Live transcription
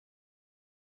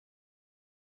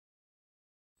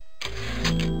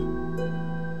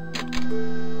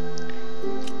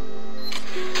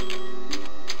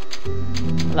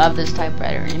love this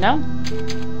typewriter, you know?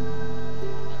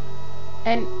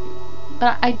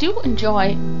 But I do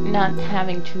enjoy not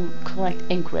having to collect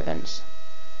ink ribbons.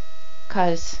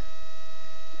 Cause,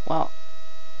 well,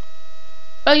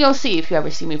 you'll see if you ever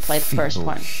see me play the first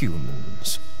one.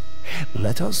 Humans,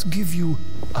 let us give you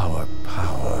our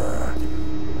power.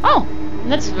 Oh,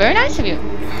 that's very nice of you.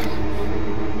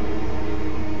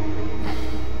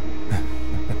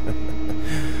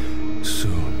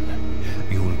 Soon,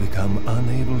 you will become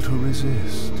unable to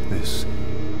resist this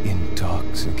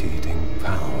intoxicating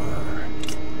power.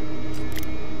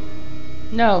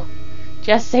 No,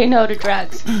 just say no to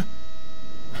drugs.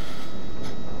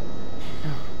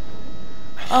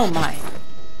 Oh my.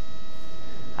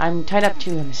 I'm tied up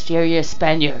to a mysterious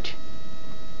Spaniard.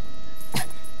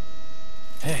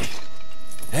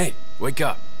 Hey, wake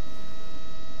up.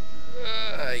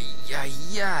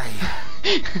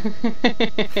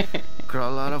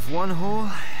 Crawl out of one hole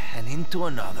and into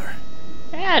another.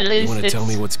 Yeah, at least you want to tell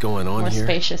me what's going on more here?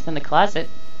 Spacious than the closet.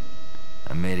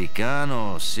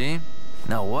 Americano, see?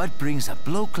 Now what brings a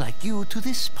bloke like you to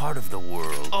this part of the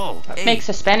world? Oh, what makes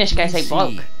a Spanish guy say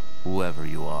bloke? Whoever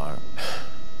you are.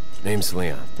 Name's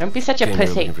Leon. Don't be such a Came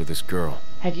pussy. looking for this girl.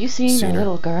 Have you seen the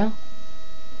little girl?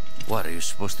 What, are you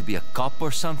supposed to be a cop or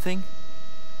something?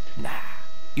 Nah,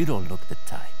 you don't look the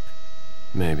type.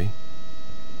 Maybe.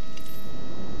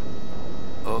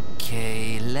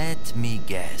 Okay, let me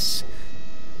guess.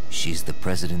 She's the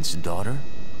president's daughter?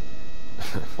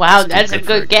 Wow, that's a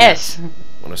good guess.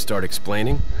 Want to start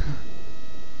explaining?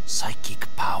 Psychic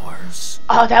powers.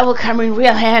 Oh, that will come in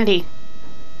real handy.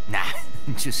 Nah,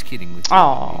 just kidding with you.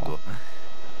 Oh.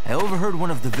 I overheard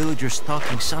one of the villagers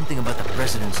talking something about the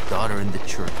president's daughter in the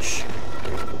church.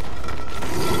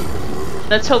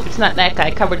 Let's hope it's not that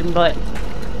guy covered in blood.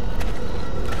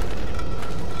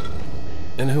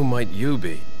 And who might you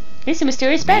be? He's a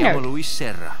mysterious Spaniard. Me llamo Luis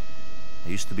Serra. I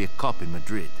used to be a cop in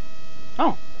Madrid.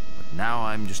 Oh. But now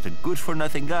I'm just a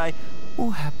good-for-nothing guy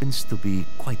who happens to be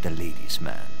quite a ladies'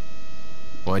 man.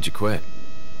 Why'd you quit?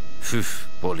 Phew,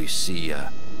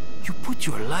 policia. You put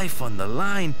your life on the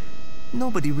line.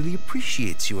 Nobody really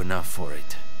appreciates you enough for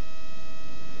it.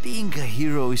 Being a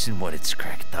hero isn't what it's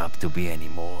cracked up to be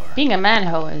anymore. Being a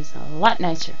manho is a lot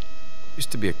nicer.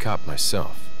 Used to be a cop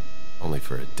myself. Only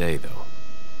for a day, though.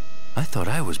 I thought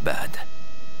I was bad.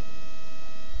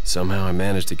 Somehow I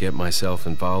managed to get myself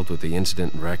involved with the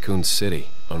incident in Raccoon City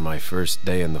on my first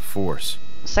day in the force.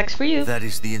 Sucks for you. That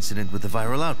is the incident with the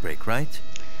viral outbreak, right?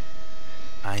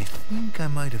 I think I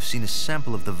might have seen a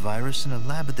sample of the virus in a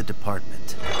lab at the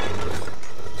department.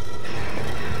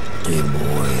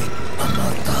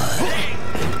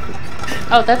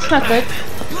 Oh, that's not good.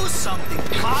 Do something,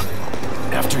 cop!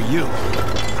 After you.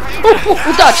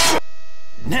 Ooh, dodge!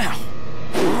 Now!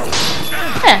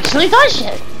 I actually dodged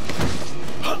it.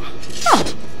 Oh.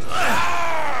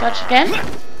 Dodge again?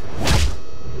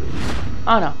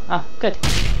 Oh no. Oh, good.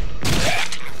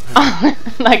 Oh,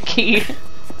 lucky.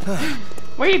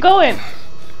 Where are you going?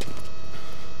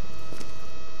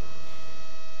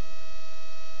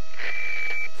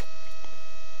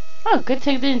 Oh, good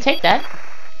thing you didn't take that.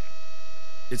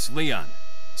 It's Leon.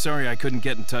 Sorry I couldn't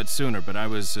get in touch sooner, but I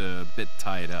was a bit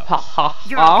tied up. Ha ha ha.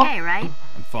 You're okay, right?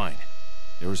 I'm fine.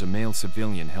 There was a male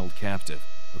civilian held captive.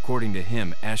 According to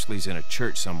him, Ashley's in a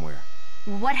church somewhere.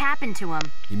 What happened to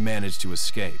him? He managed to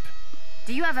escape.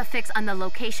 Do you have a fix on the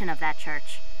location of that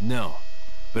church? No.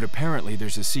 But apparently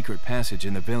there's a secret passage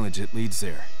in the village that leads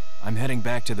there. I'm heading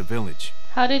back to the village.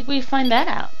 How did we find that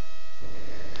out?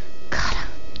 God,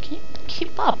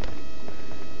 keep up.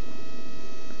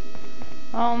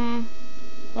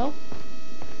 Well,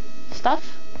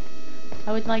 stuff.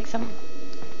 I would like some,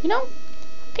 you know,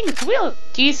 I think it's real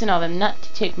decent of him not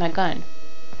to take my gun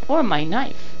or my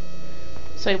knife.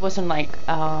 So it wasn't like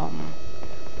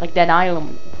that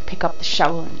island, pick up the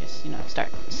shovel and just, you know,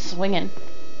 start swinging.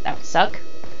 That would suck.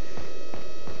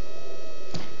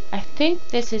 I think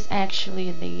this is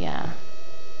actually the,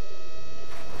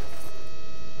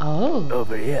 oh.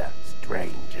 Over here,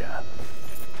 stranger.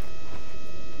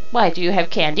 Why, do you have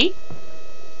candy?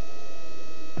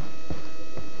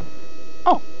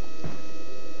 Oh.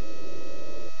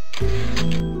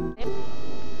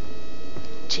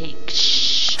 Take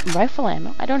rifle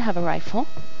ammo. I don't have a rifle.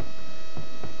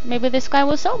 Maybe this guy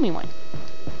will sell me one.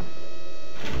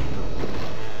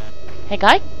 Hey,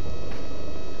 guy.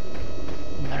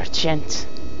 Merchant.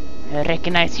 I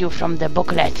recognize you from the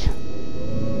booklet.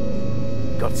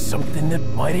 Got something that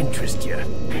might interest you.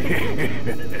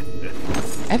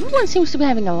 Everyone seems to be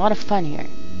having a lot of fun here.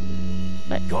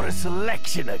 But got a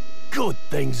selection of good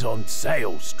things on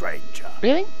sale, stranger.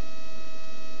 really?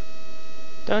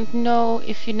 Don't know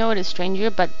if you know this, stranger,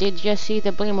 but did you see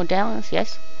the blue medallions?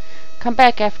 Yes. Come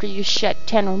back after you shot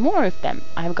 10 or more of them.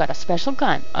 I've got a special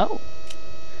gun. Oh.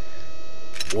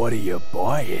 What are you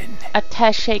buying?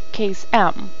 Attaché case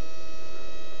M.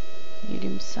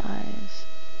 Medium size.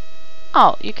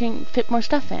 Oh, you can fit more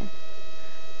stuff in.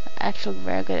 Actually,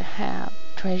 very good to have.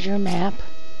 Treasure map.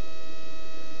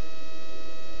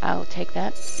 I'll take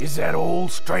that. Is that all,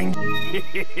 stranger?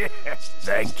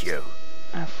 Thank you.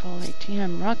 A full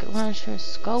ATM, rocket launcher,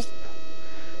 scope,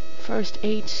 first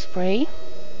aid spray.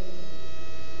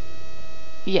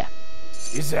 Yeah.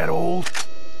 Is that all?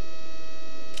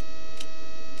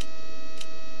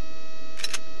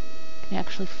 Can you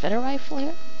actually fit a rifle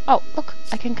here? Oh, look,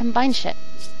 I can combine shit.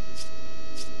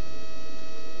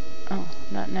 Oh,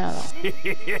 not now though.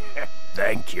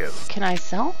 Thank you. Can I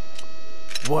sell?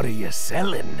 What are you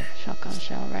selling? Shotgun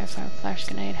shell, rifle, flash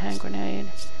grenade, hand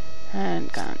grenade,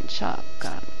 handgun,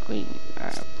 shotgun, green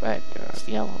herb, red herb,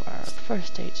 yellow herb,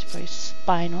 first aid spray,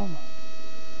 spinal.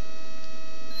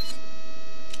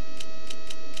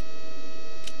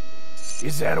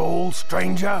 Is that all,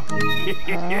 stranger?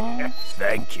 Pearl.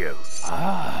 Thank you.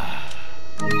 Ah.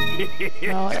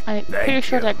 No, I'm pretty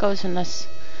sure that goes in this.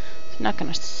 I'm not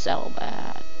gonna sell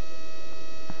that.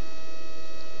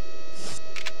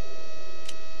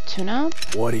 Tune up?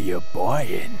 What are you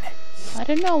buying? I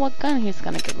don't know what gun he's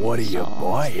gonna give me. What are you so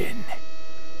buying?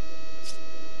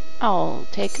 I'll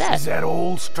take that. Is that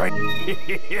all, stranger?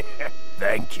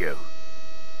 Thank you.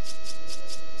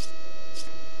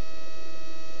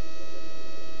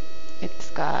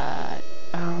 It's got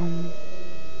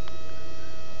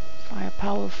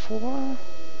firepower 4,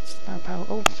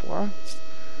 firepower 04,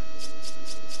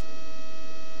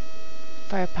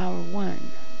 firepower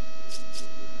 1.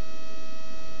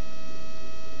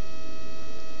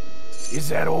 Is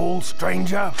that all,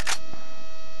 stranger?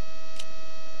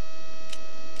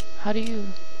 How do you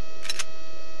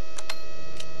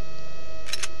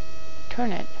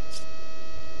turn it?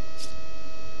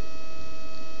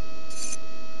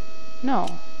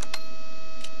 No.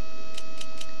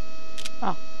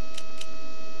 Oh.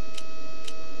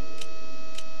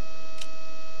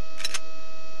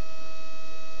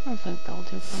 I don't think that'll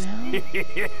do for now.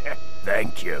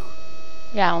 Thank you.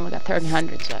 Yeah, I only got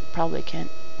 1300, so I probably can't.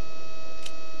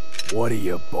 What are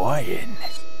you buying?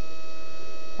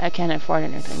 I can't afford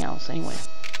anything else anyway.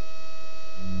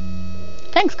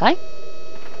 Thanks, guy.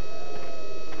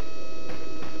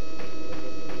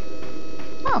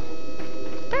 Oh.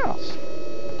 Barrels.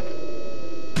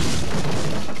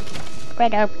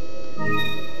 Red herb.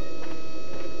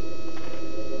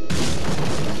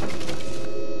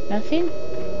 Nothing?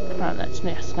 Oh, that's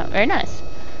nice. Not very nice.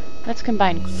 Let's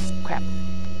combine crap.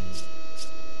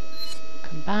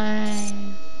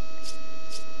 Combine.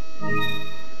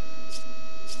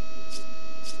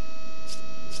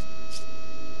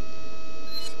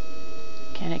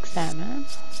 Can examine.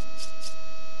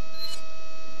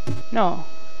 No.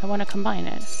 I want to combine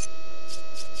it.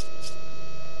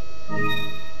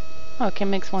 Oh, it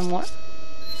can mix one more?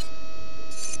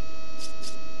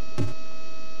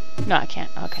 No, I can't.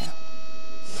 Okay.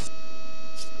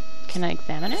 Can I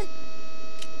examine it?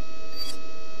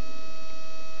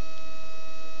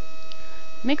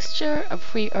 Mixture of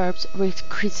free herbs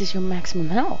increases your maximum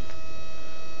health.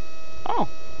 Oh,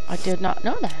 I did not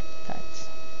know that.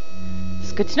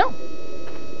 It's good to know.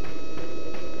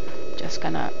 Just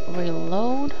gonna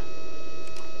reload.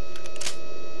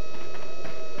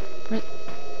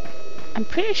 I'm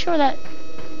pretty sure that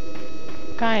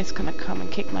guy's gonna come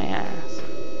and kick my ass.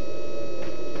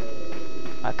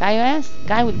 A guy ass?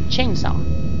 Guy with a chainsaw.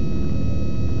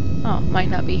 Oh, might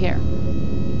not be here.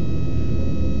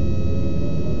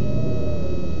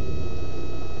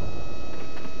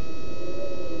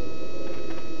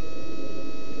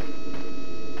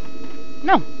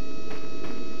 No.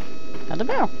 Another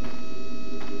barrel.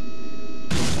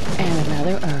 And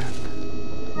another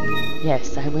herb.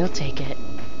 Yes, I will take it.